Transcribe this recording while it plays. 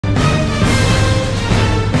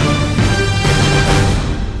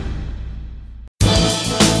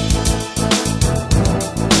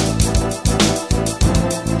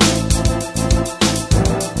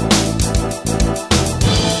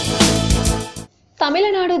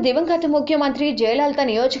తమిళనాడు దివంగత ముఖ్యమంత్రి జయలలిత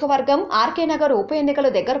నియోజకవర్గం ఆర్కే నగర్ ఉప ఎన్నికలు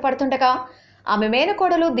దగ్గర పడుతుండగా ఆమె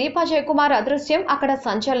మేనకోడలు దీపా జయకుమార్ అదృశ్యం అక్కడ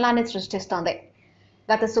సంచలనాన్ని సృష్టిస్తోంది.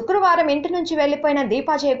 గత శుక్రవారం ఇంటి నుంచి వెళ్లిపోయిన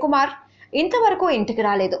దీపా జయకుమార్ ఇంతవరకు ఇంటికి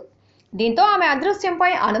రాలేదు. దీంతో ఆమె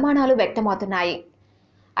అదృశ్యంపై అనుమానాలు వ్యక్తమవుతున్నాయి.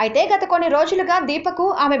 అయితే గత కొన్ని రోజులుగా దీపకు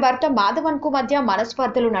ఆమె భర్త మాధవన్కు మధ్య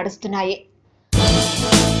మనస్పర్ధలు నడుస్తున్నాయి.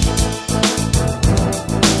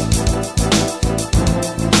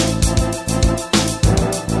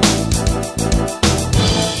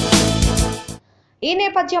 ఈ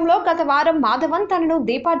నేపథ్యంలో గత వారం మాధవన్ తనను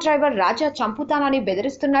దీపా డ్రైవర్ రాజా చంపుతానని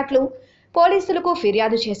బెదిరిస్తున్నట్లు పోలీసులకు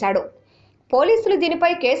ఫిర్యాదు చేశాడు. పోలీసులు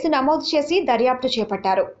దీనిపై కేసు నమోదు చేసి దర్యాప్తు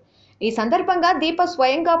చేపట్టారు. ఈ సందర్భంగా దీప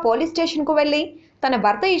స్వయంగా పోలీస్ స్టేషన్కు వెళ్లి తన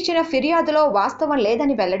భర్త ఇచ్చిన ఫిర్యాదులో వాస్తవం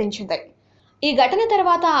లేదని వెల్లడించింది. ఈ ఘటన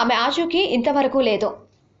తర్వాత ఆమె ఆచూకీ ఇంతవరకు లేదు.